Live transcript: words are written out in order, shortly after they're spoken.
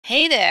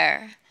Hey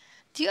there!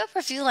 Do you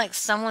ever feel like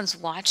someone's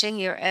watching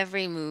your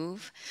every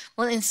move?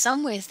 Well, in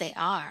some ways they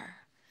are.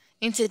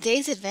 In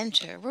today's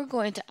adventure, we're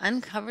going to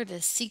uncover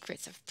the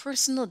secrets of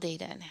personal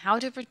data and how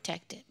to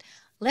protect it.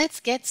 Let's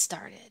get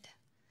started.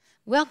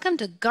 Welcome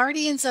to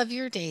Guardians of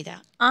Your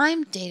Data.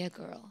 I'm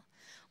Datagirl.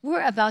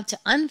 We're about to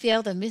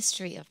unveil the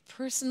mystery of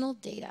personal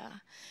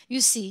data.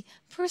 You see,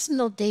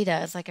 personal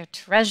data is like a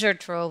treasure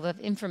trove of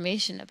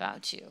information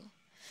about you.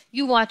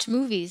 You watch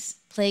movies,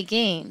 play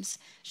games,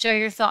 share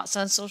your thoughts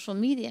on social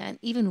media, and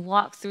even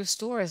walk through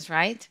stores,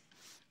 right?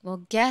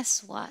 Well,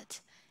 guess what?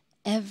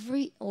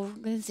 Every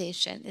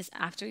organization is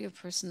after your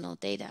personal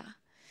data.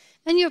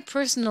 And your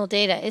personal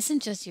data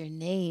isn't just your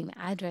name,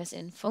 address,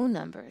 and phone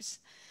numbers.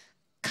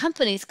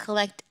 Companies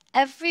collect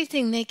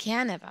everything they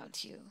can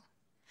about you.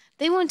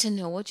 They want to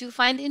know what you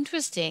find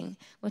interesting,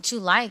 what you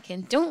like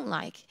and don't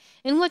like,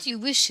 and what you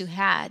wish you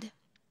had.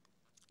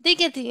 They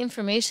get the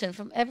information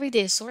from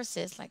everyday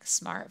sources like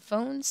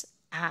smartphones,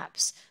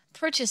 apps,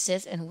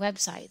 purchases, and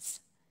websites.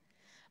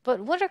 But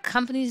what are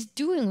companies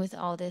doing with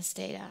all this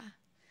data?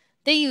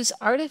 They use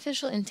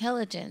artificial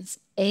intelligence,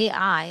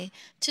 AI,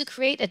 to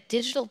create a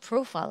digital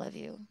profile of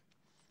you.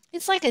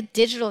 It's like a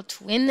digital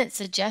twin that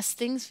suggests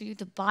things for you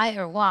to buy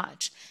or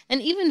watch,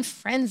 and even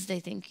friends they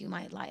think you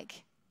might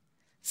like.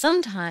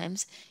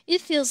 Sometimes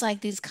it feels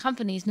like these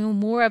companies know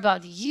more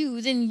about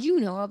you than you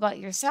know about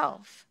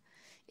yourself.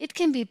 It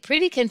can be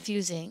pretty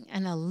confusing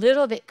and a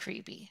little bit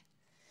creepy.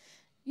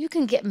 You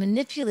can get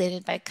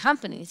manipulated by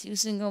companies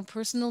using your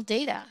personal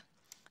data.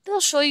 They'll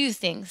show you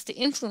things to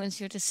influence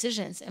your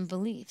decisions and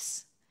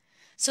beliefs.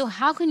 So,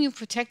 how can you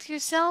protect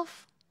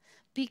yourself?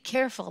 Be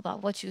careful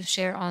about what you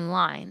share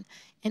online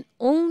and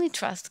only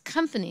trust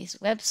companies,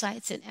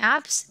 websites, and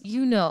apps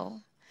you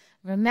know.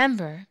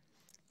 Remember,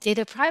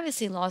 data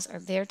privacy laws are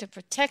there to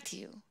protect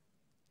you,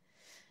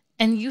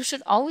 and you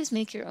should always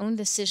make your own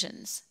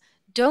decisions.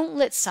 Don't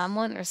let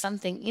someone or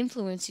something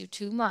influence you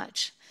too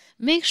much.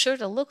 Make sure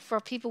to look for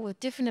people with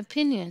different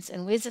opinions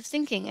and ways of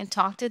thinking and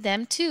talk to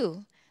them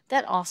too.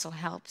 That also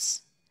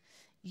helps.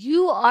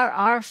 You are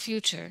our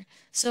future,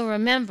 so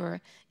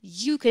remember,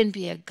 you can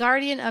be a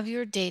guardian of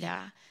your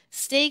data.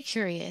 Stay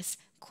curious,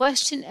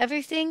 question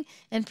everything,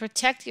 and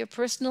protect your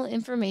personal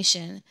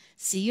information.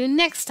 See you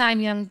next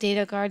time, young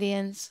data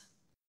guardians.